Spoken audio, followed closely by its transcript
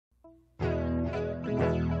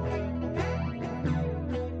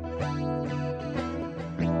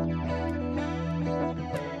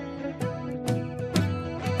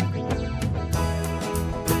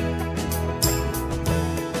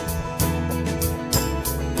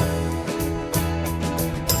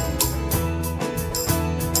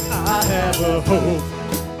I have a hope.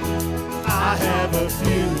 I have a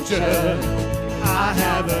future. I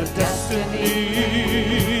have a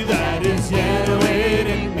destiny that is yet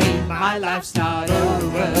awaiting me. My life's not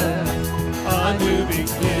over. A new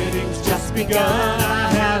beginning's just begun. I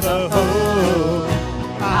have a hope.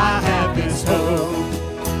 I have this hope.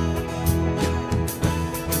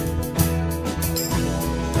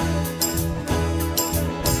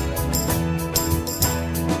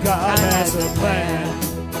 God has a plan.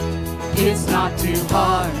 It's not to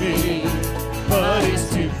harm me, but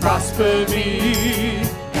it's to prosper me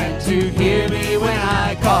and to hear me when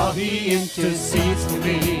I call. He intercedes for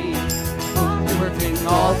me, working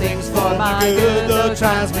all things for my good. Though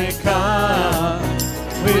trials may come,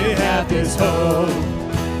 we have this hope.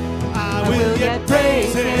 I will yet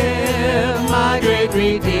praise Him, my great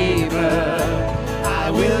Redeemer.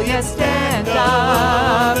 I will yet stand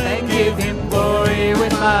up and give Him glory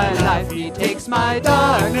with my life. He takes my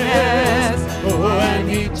darkness, and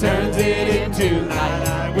He turns it into light.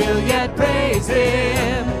 I will yet praise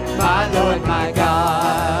Him, my Lord, my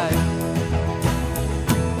God.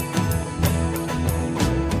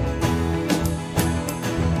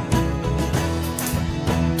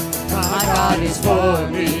 My God is for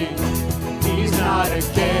me, He's not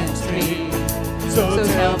against me. So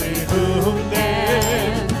tell me whom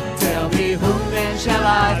then, shall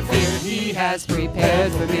I fear? He has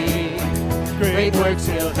prepared for me great works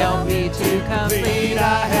He'll help me to complete.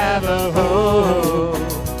 I have a hope.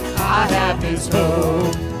 I have this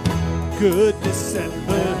hope. Goodness and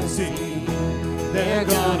mercy, they're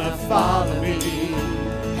gonna follow me,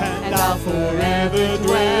 and I'll forever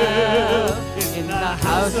dwell in the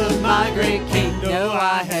house of my great King. No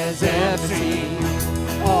eye has ever seen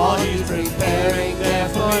all He's preparing there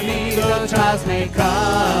for me. Though trials may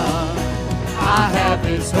come, I have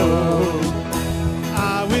this hope.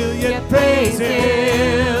 I will yet praise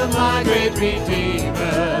Him, my great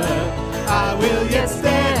Redeemer. I will yet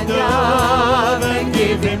stand up and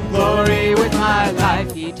give Him glory with my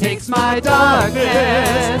life. He takes my darkness,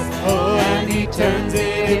 and He turns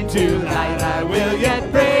it into light. I will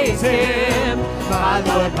yet praise Him, my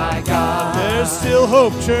Lord, my God. There's still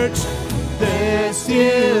hope, church. There's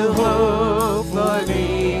still hope for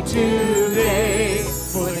me today,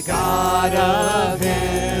 for the God of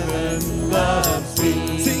heaven loves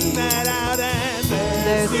me. Sing that out. And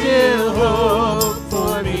there's still hope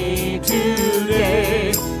for me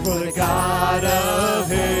today, for the God of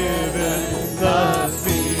heaven loves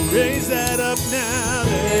me. Raise that up now.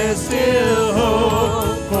 There's still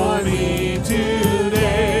hope for me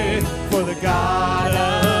today, for the God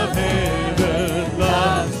of heaven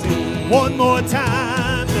loves me. One more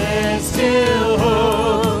time. There's still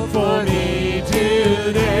hope for me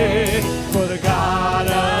today, for the God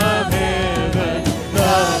of heaven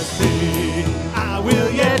loves me. I will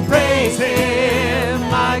yet praise Him,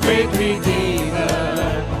 my great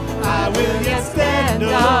Redeemer. I will yet stand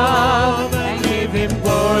up and give Him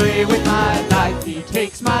glory with my life. He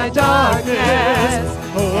takes my darkness,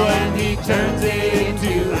 and He turns it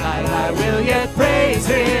into light. I will yet praise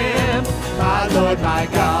Him, my Lord, my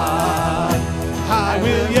God. I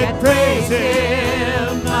will yet praise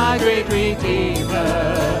Him, my great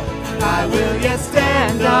Redeemer. I will yet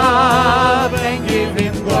stand up and give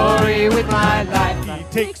Him glory with my life. He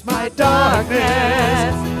takes my darkness,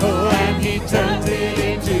 and He turns it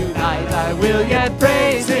into light. I will yet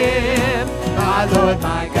praise Him, my Lord,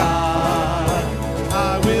 my God.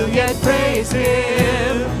 I will yet praise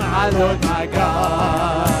Him, my Lord, my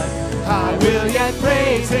God. I will yet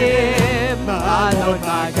praise Him, my Lord,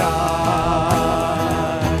 my God.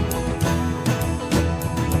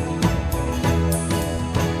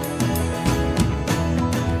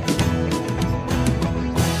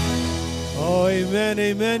 Oh, amen,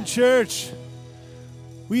 amen, church.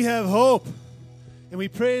 We have hope, and we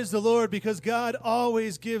praise the Lord because God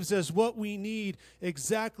always gives us what we need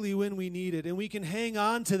exactly when we need it, and we can hang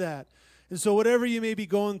on to that. And so whatever you may be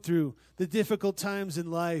going through, the difficult times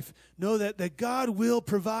in life, know that God will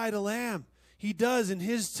provide a lamb. He does in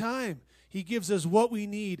His time. He gives us what we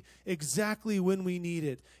need exactly when we need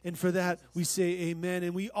it. And for that, we say amen.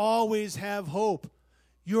 And we always have hope.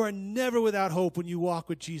 You are never without hope when you walk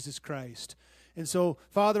with Jesus Christ. And so,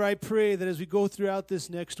 Father, I pray that as we go throughout this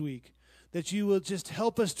next week, that you will just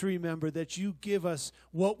help us to remember that you give us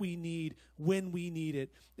what we need when we need it.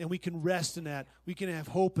 And we can rest in that. We can have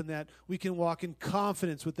hope in that. We can walk in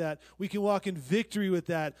confidence with that. We can walk in victory with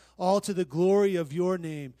that, all to the glory of your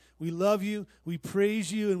name. We love you, we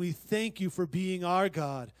praise you, and we thank you for being our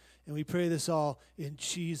God. And we pray this all in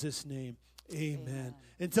Jesus' name. Amen.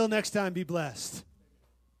 Until next time, be blessed.